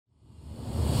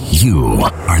You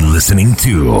are listening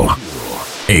to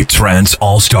a Trance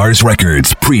All-Stars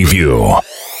Records preview.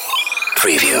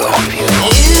 You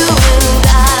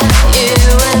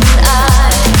and I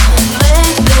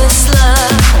make this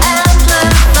love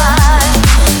amplify.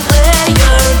 Play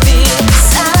your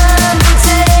beats and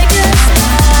take us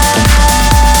high.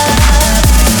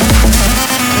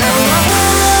 No one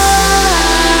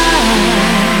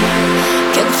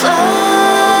can fly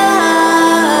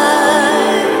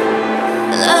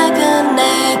like an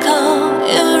echo.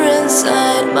 You're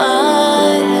inside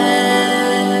my head.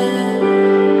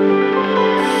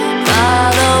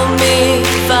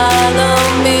 Follow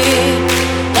me,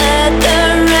 let the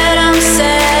rhythm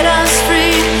set us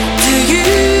free. Do you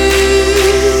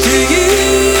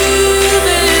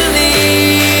believe?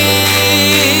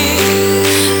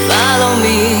 Follow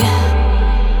me.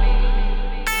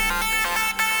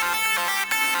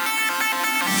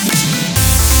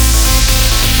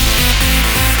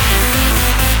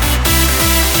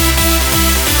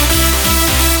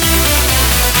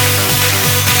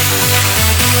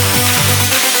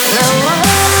 No one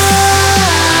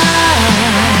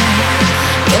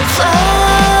can fly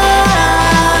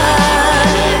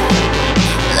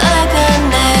like an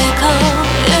echo.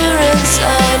 You're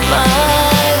inside my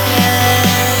head.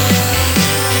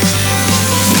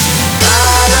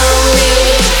 Follow me,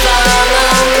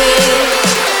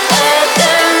 let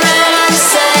the rhythm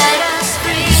set us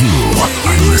free. You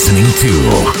are listening to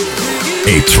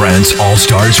a Trance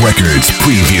All-Stars Records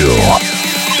preview.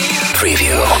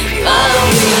 Follow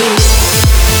me.